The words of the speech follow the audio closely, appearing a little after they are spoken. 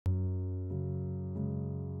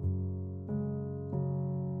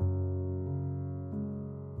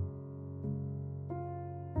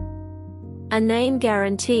A name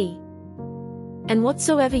guarantee. And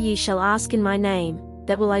whatsoever ye shall ask in my name,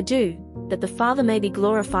 that will I do, that the Father may be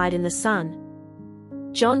glorified in the Son.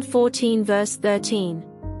 John 14 verse 13.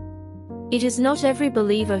 It is not every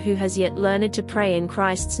believer who has yet learned to pray in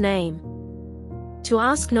Christ's name. To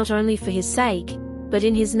ask not only for his sake, but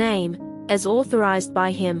in his name, as authorized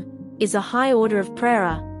by him, is a high order of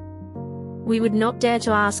prayer. We would not dare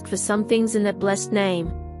to ask for some things in that blessed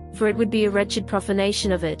name, for it would be a wretched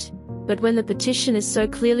profanation of it, but when the petition is so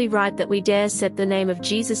clearly right that we dare set the name of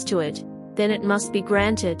Jesus to it, then it must be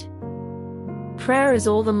granted. Prayer is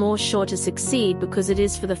all the more sure to succeed because it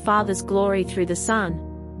is for the Father's glory through the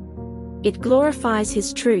Son. It glorifies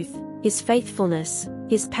His truth, His faithfulness,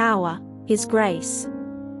 His power, His grace.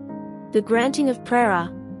 The granting of prayer,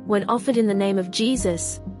 when offered in the name of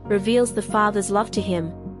Jesus, reveals the Father's love to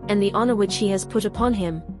Him, and the honor which He has put upon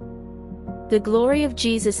Him. The glory of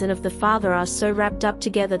Jesus and of the Father are so wrapped up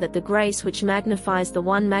together that the grace which magnifies the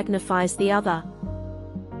one magnifies the other.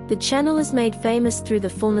 The channel is made famous through the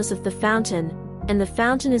fullness of the fountain, and the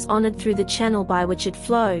fountain is honored through the channel by which it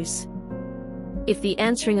flows. If the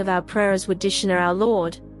answering of our prayers would dishonor our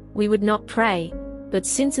Lord, we would not pray, but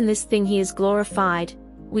since in this thing He is glorified,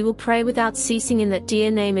 we will pray without ceasing in that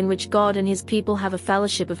dear name in which God and His people have a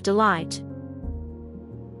fellowship of delight.